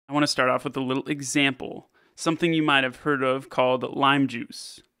I want to start off with a little example, something you might have heard of called lime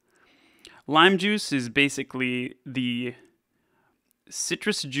juice. Lime juice is basically the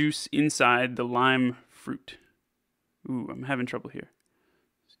citrus juice inside the lime fruit. Ooh, I'm having trouble here.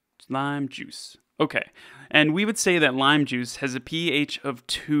 Lime juice. Okay, and we would say that lime juice has a pH of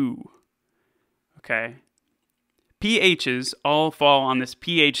 2. Okay. pHs all fall on this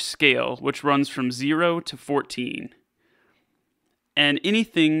pH scale, which runs from 0 to 14. And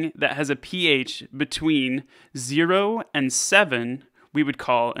anything that has a pH between 0 and 7, we would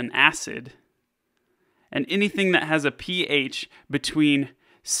call an acid. And anything that has a pH between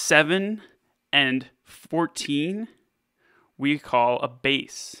 7 and 14, we call a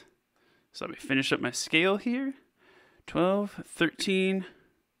base. So let me finish up my scale here. 12, 13,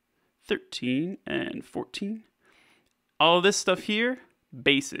 13, and 14. All of this stuff here,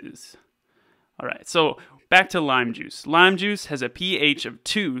 bases. All right, so back to lime juice. Lime juice has a pH of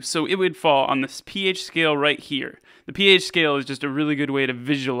 2, so it would fall on this pH scale right here. The pH scale is just a really good way to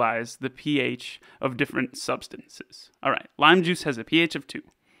visualize the pH of different substances. All right, lime juice has a pH of 2.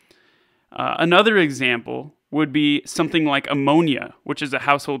 Another example would be something like ammonia, which is a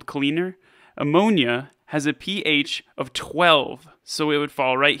household cleaner. Ammonia has a pH of 12, so it would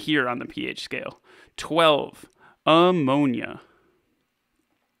fall right here on the pH scale. 12, ammonia.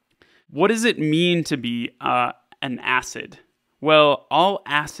 What does it mean to be an acid? Well, all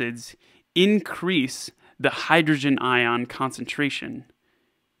acids increase the hydrogen ion concentration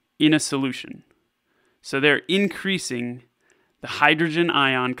in a solution. So they're increasing the hydrogen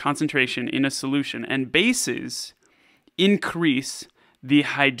ion concentration in a solution, and bases increase the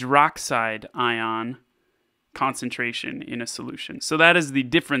hydroxide ion concentration in a solution. So that is the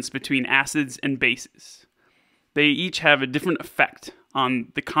difference between acids and bases. They each have a different effect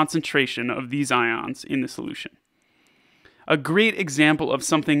on the concentration of these ions in the solution. A great example of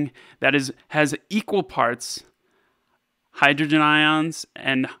something that has equal parts hydrogen ions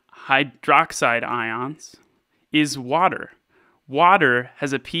and hydroxide ions is water. Water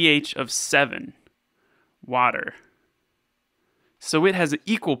has a pH of 7. Water. So it has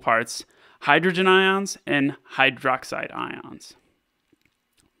equal parts hydrogen ions and hydroxide ions.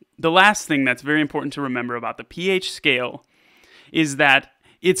 The last thing that's very important to remember about the pH scale is that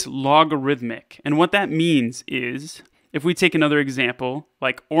it's logarithmic. And what that means is, if we take another example,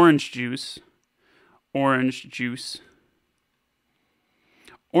 like orange juice has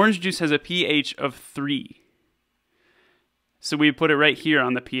a pH of 3. So we put it right here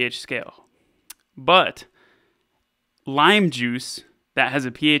on the pH scale. But lime juice that has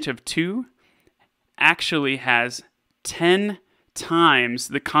a pH of 2 actually has 10 times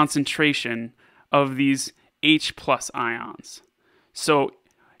the concentration of these H+ ions. So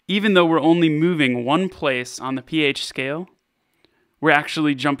even though we're only moving one place on the pH scale, we're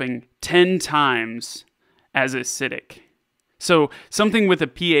actually jumping 10 times as acidic. So something with a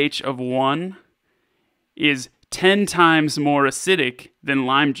pH of 1 is 10 times more acidic than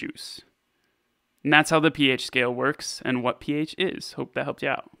lime juice. And that's how the pH scale works and what pH is. Hope that helped you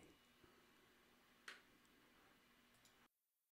out.